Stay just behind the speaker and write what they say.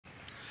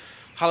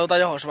Hello， 大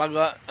家好，我是八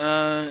哥。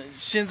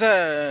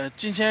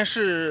今天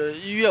是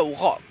1月5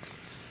号，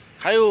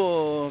还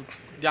有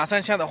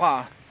2-3天的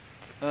话，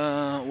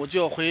我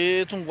就要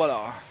回中国了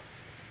啊。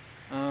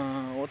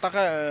我大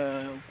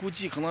概估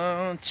计可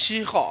能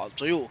7号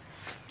左右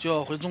就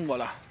要回中国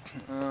了。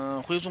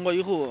回中国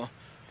以后，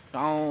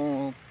然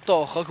后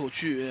到河口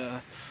去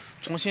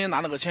重新拿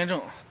了个签证，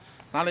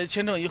拿了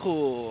签证以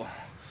后，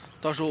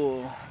到时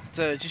候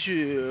再继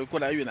续过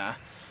来越南，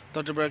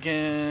到这边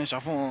跟小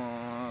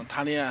凤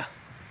谈恋爱。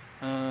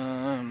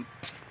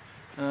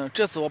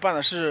这次我办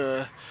的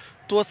是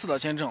多次的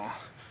签证，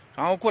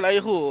然后过来以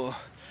后，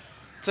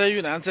在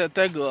越南再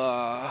待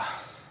个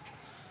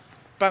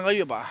半个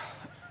月吧，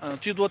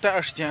最多待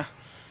20天，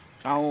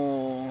然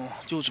后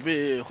就准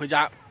备回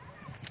家，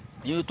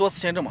因为多次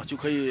签证嘛，就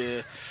可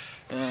以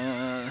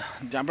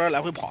两边来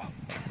回跑，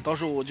到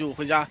时候我就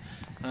回家，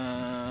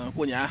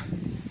过年，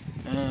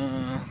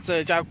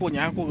在家过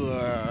年过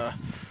个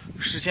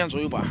10天左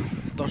右吧，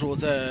到时候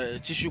再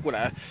继续过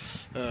来。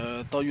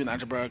到越南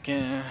这边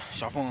跟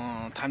小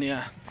凤谈恋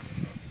爱。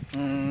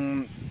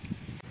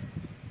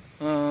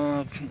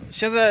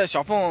现在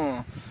小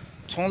凤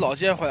从老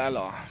家回来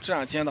了，这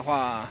2天的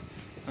话，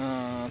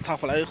她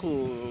回来以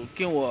后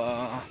跟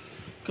我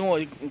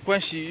关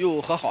系又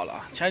和好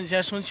了。前几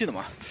天生气的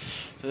嘛，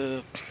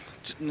这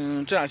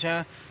2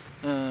天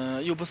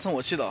又不生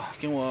我气的，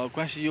跟我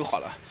关系又好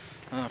了。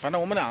反正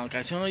我们俩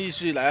感情一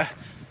直以来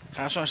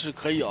还算是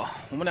可以啊，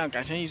我们俩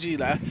感情一直以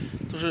来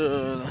都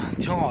是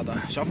挺好的。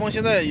小凤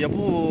现在也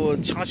不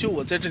强求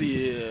我在这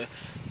里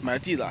买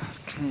地的，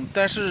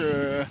但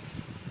是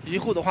以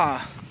后的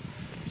话，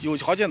有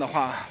条件的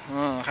话，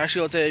还是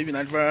要在越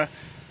南这边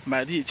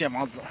买地建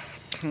房子。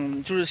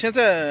就是现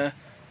在，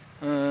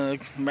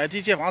买地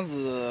建房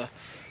子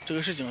这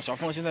个事情，小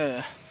凤现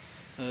在，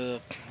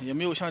也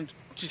没有像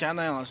之前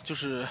那样，就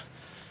是，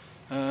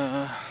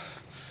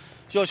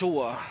要求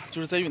我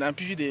就是在越南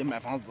必须得买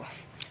房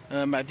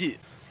子，买地。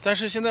但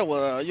是现在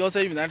我要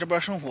在越南这边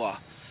生活，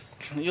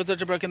要在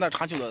这边跟他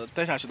长久的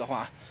待下去的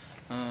话，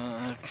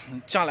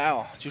将来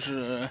就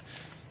是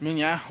明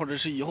年或者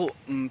是以后，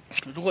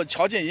如果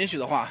条件允许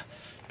的话，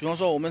比方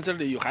说我们在这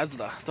里有孩子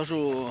的，到时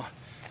候，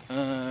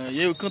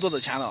也有更多的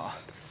钱了，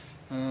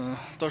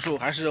到时候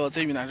还是要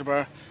在越南这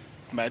边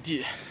买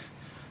地，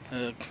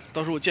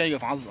到时候建一个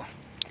房子，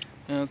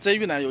在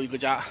越南有一个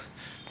家，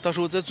到时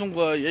候在中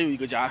国也有一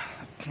个家，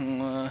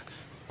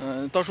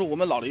到时候我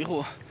们老了以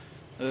后，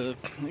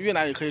越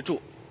南也可以住，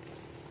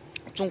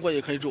中国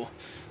也可以住，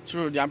就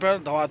是两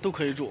边的话都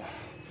可以住，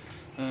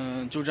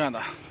就这样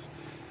的。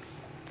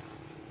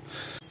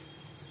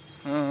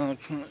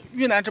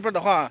越南这边的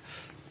话，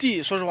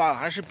地说实话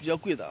还是比较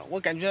贵的，我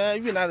感觉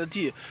越南的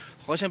地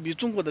好像比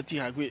中国的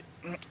地还贵。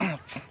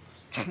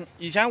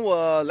以前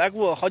我来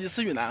过好几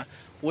次越南，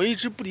我一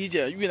直不理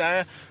解越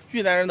南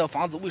人的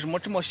房子为什么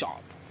这么小，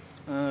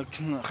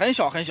很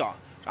小很小，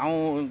然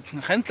后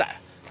很窄，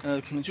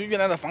就越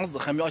南的房子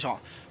很苗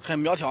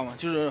条嘛，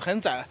就是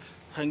很窄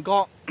很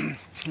高。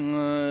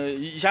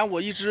以前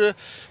我一直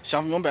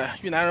想不明白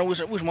越南人为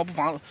什么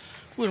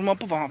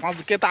不把房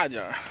子盖大一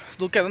点，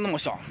都盖得那么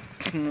小。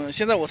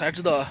现在我才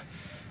知道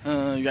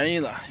原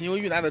因的，因为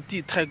越南的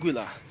地太贵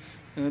了，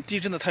地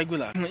真的太贵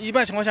了。一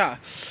般情况下，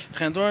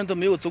很多人都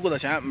没有足够的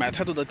钱买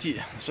太多的地，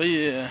所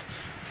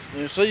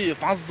以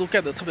房子都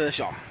盖得特别的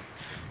小。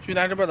越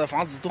南这边的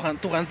房子都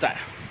很窄，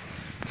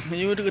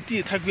因为这个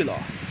地太贵了，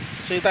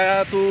所以大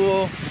家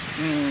都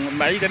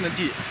买一点点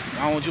地，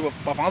然后就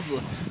把房子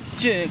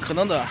尽可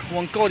能的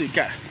往高里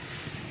盖，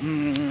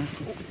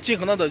尽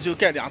可能的就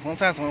盖2层、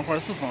3层或者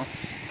4层，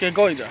盖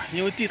高一点，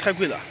因为地太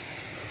贵了。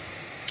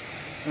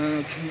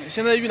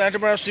现在越南这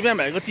边随便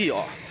买个地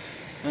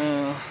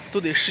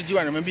都得10几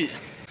万人民币。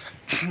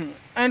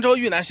按照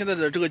越南现在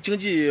的这个经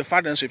济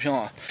发展水平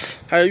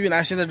还有越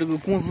南现在这个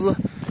工资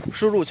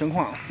收入情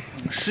况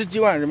，10几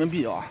万人民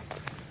币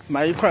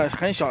买一块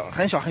很小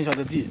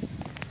的地，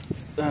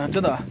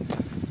真的，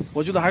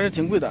我觉得还是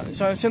挺贵的。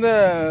像现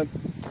在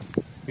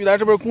越南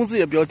这边工资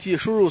也比较低，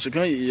收入水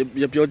平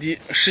也比较低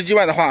，10几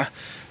万的话，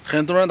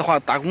很多人的话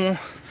打工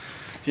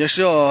也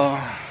是要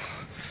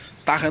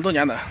打很多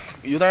年的，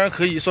有的人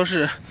可以说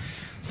是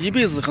一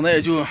辈子可能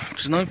也就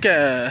只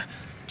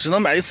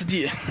能买一次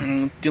地，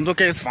顶多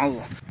盖一次房子。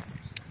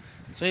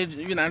所以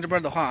越南这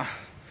边的话，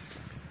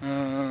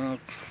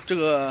这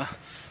个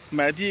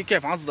买地盖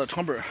房子的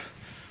成本，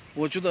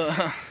我觉得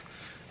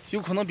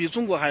有可能比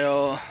中国还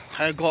要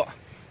高。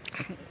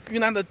越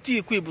南的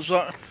地贵不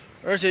说，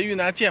而且越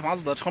南建房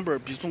子的成本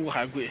比中国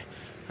还贵。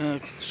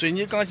水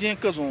泥、钢筋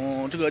各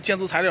种这个建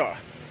筑材料，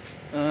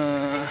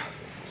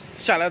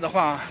下来的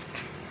话，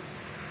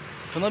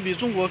可能比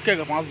中国盖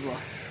个房子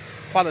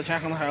花的钱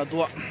可能还要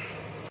多。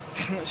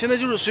现在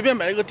就是随便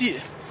买一个地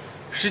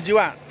10几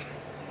万，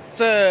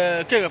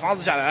再盖个房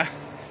子下来，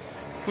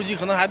估计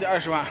可能还得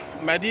20万。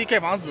买地盖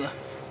房子，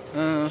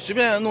随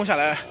便弄下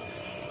来，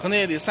可能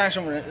也得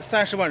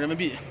30万人民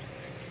币，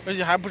而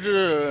且还不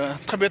是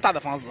特别大的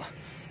房子，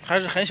还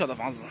是很小的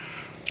房子。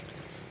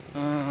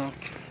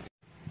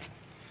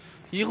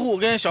以后我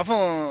跟小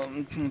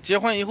凤结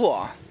婚以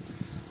后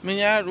明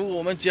年如果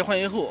我们结婚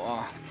以后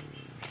啊，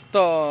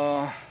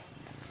到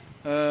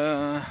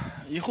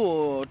以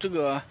后这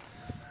个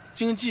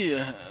经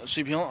济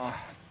水平啊，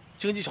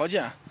经济条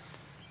件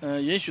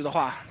允许的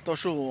话，到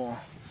时候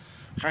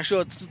还是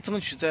要争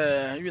取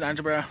在越南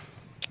这边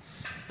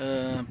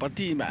把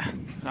地买，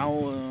然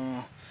后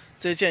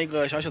再建一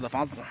个小小的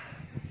房子，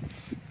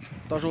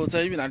到时候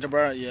在越南这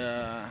边也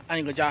安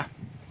一个家。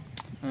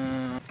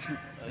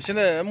现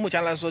在目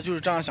前来说就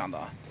是这样想的。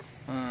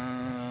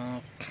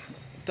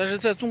但是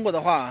在中国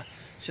的话，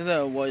现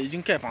在我已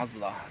经盖房子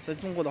了。在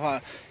中国的话，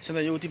现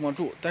在也有地方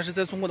住，但是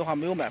在中国的话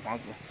没有买房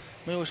子，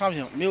没有商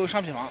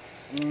品房。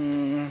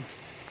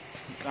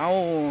然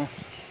后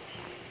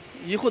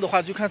以后的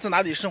话就看在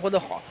哪里生活的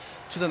好，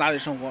就在哪里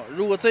生活。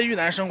如果在越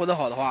南生活的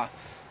好的话，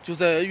就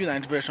在越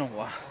南这边生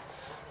活。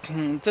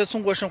在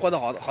中国生活的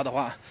好的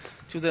话，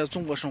就在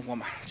中国生活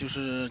嘛，就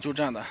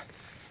这样的。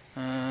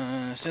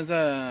现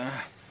在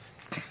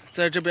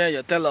在这边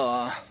也待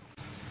了，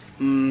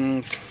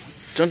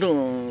整整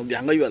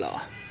2个月了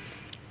啊，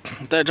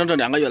待整整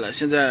2个月了。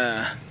现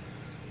在，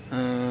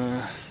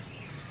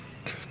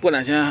过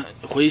2天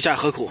回一下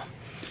河口，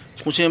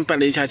重新办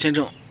了一下签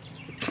证。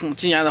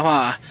今年的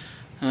话，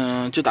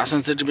就打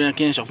算在这边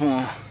跟小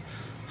凤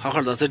好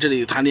好的在这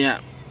里谈恋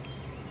爱。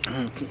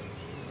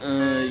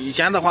以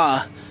前的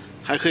话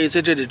还可以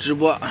在这里直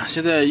播，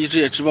现在一直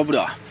也直播不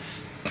了。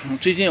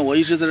最近我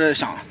一直在这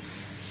想，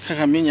看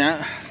看明年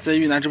在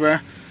越南这边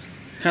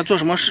看做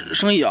什么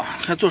生意啊，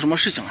看做什么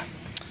事情。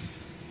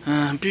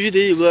必须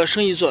得有个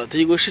生意做，得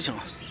有个事情。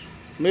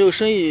没有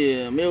生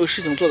意，没有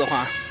事情做的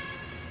话，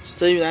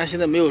在越南现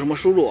在没有什么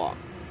收入，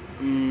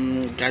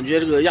感觉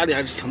这个压力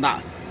还是挺大。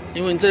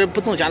因为你在这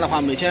不挣钱的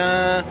话，每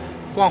天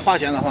光花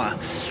钱的话，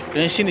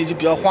人心里就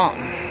比较慌。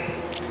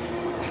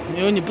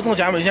因为你不挣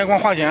钱，每天光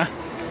花钱，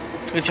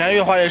这个钱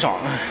越花越少。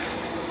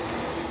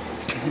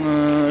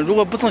如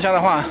果不挣钱的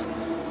话，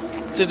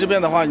在这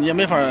边的话你也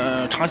没法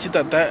长期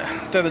待在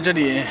这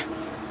里，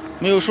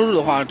没有收入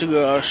的话，这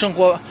个生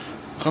活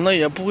可能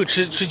也不会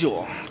持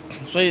久。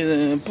所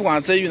以不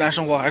管在越南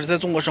生活还是在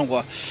中国生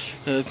活，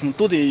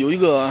都得有一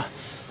个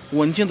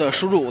稳定的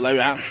收入来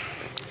源。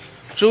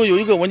只有有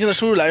一个稳定的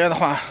收入来源的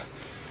话，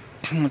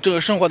这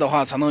个生活的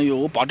话才能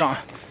有保障。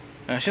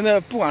现在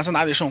不管是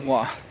哪里生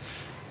活，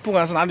不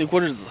管是哪里过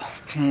日子，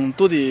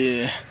都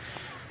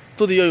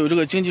得要有这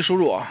个经济收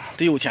入，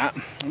得有钱。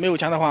没有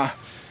钱的话，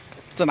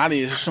在哪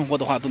里生活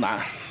的话都难。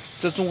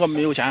在中国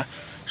没有钱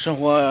生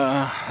活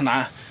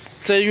难，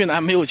在越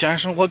南没有钱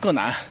生活更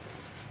难。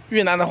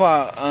越南的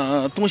话，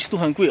东西都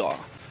很贵啊。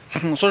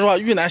说实话，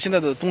越南现在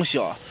的东西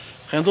啊，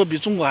很多比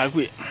中国还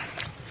贵。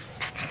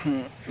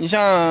你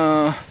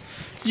像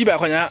100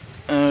块钱，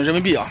人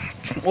民币啊，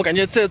我感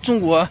觉在中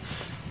国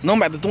能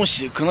买的东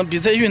西可能比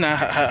在越南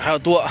还要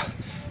多。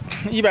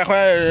100块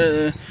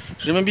人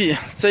民币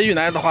在越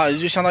南的话，也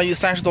就相当于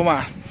30多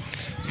万。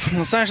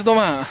30多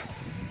万，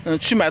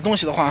去买东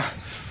西的话，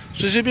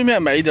随随便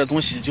便买一点东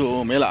西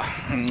就没了。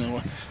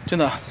真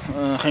的，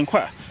很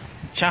快，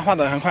钱花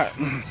的很快。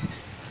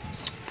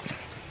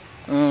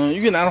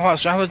越南的话，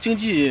虽然说经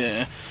济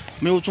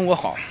没有中国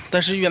好，但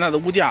是越南的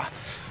物价，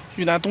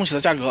越南东西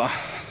的价格，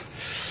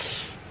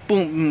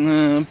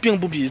并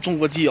不比中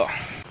国低啊。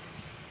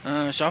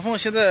小凤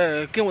现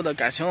在跟我的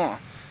感情啊，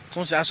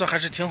总体来说还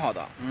是挺好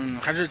的，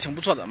还是挺不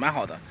错的，蛮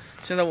好的。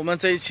现在我们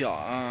在一起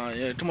啊，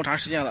也这么长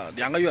时间了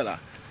，2个月了。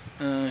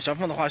小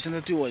凤的话现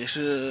在对我也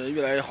是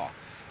越来越好，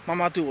妈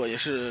妈对我也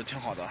是挺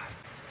好的。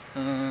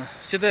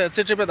现在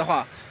在这边的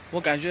话，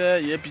我感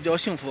觉也比较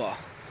幸福啊，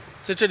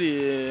在这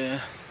里。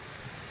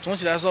总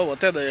体来说，我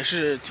待的也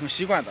是挺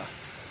习惯的，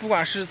不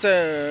管是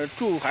在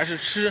住还是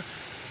吃，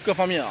各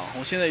方面啊，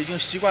我现在已经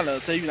习惯了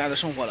在越南的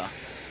生活了。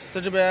在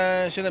这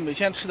边现在每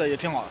天吃的也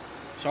挺好，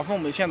小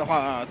凤每天的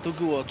话都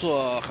给我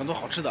做很多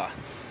好吃的，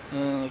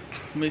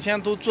每天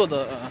都做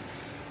的，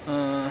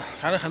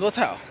反正很多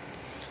菜啊，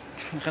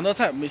很多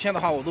菜，每天的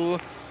话我都，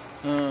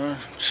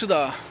吃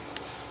的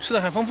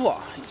很丰富，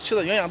吃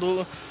的营养都，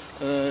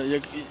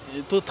也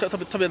都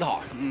特别的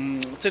好，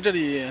在这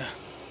里。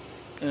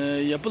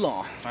也不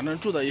冷，反正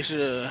住的也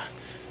是，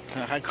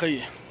还可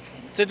以。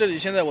在这里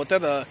现在我待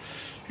的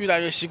越来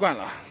越习惯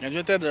了，感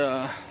觉待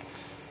着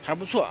还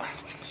不错。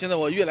现在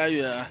我越来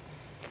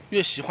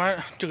越喜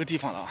欢这个地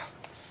方了。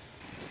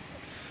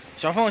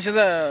小凤现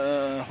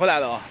在回来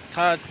了，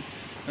她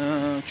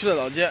去了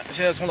老街，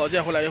现在从老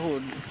街回来以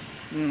后，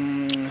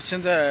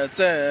现在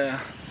在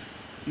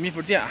米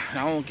粉店，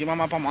然后给妈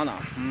妈帮忙呢。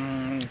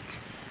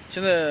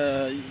现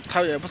在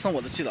她也不生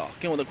我的气了，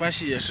跟我的关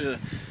系也是。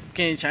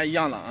跟以前一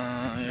样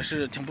了，也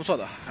是挺不错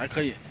的，还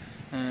可以。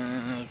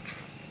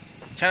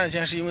前2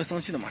天是因为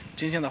生气的嘛，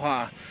今天的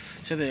话，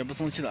现在也不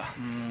生气了。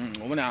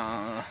我们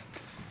俩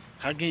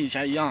还跟以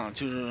前一样，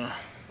就是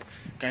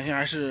感情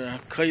还是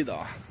可以的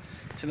啊。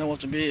现在我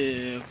准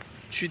备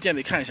去店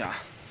里看一下，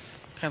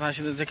看他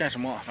现在在干什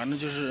么。反正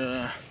就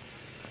是，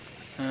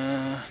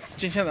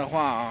今天的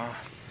话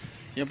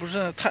也不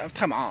是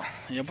太忙，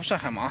也不算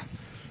很忙。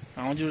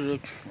然后就是，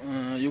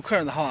有客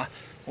人的话，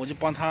我就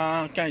帮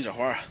他干一点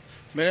活儿。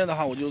没人的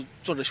话，我就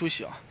坐着休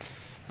息啊。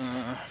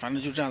反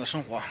正就这样的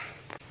生活。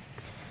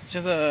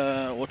现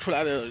在我出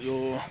来的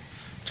有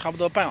差不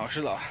多半小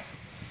时了，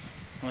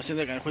我现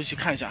在赶紧回去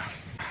看一下，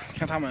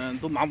看他们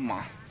都忙不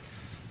忙，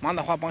忙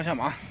的话帮一下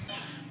忙。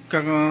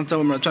刚刚在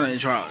外面转了一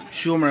圈，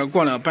去外面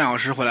逛了半小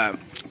时回来，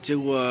结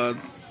果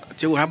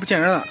还不见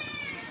人了，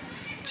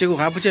结果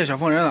还不见小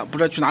凤人了，不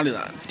知道去哪里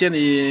了。店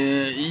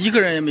里一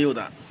个人也没有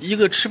的，一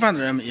个吃饭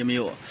的人也没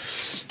有。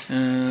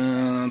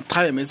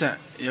他也没在，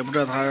也不知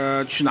道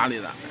他去哪里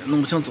了，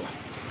弄不清楚。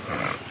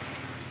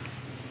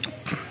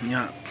你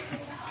看，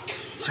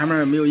前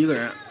面没有一个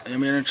人，也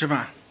没人吃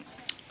饭。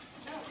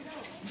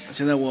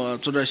现在我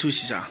坐这休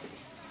息一下。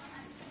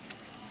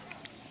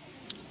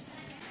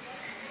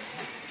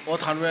我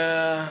躺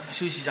着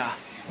休息一下，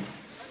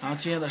然后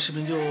今天的视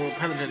频就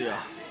拍到这里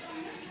啊。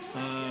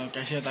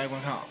感谢大家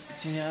观看。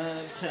今天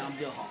太阳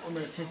比较好，外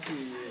面天气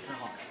很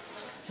好，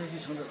天气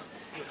橙着的，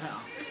有太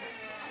阳。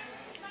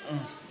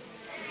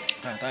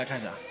大家看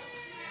一下，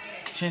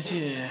天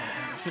气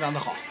非常的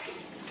好。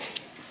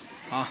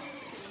好，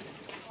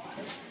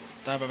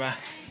大家拜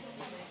拜。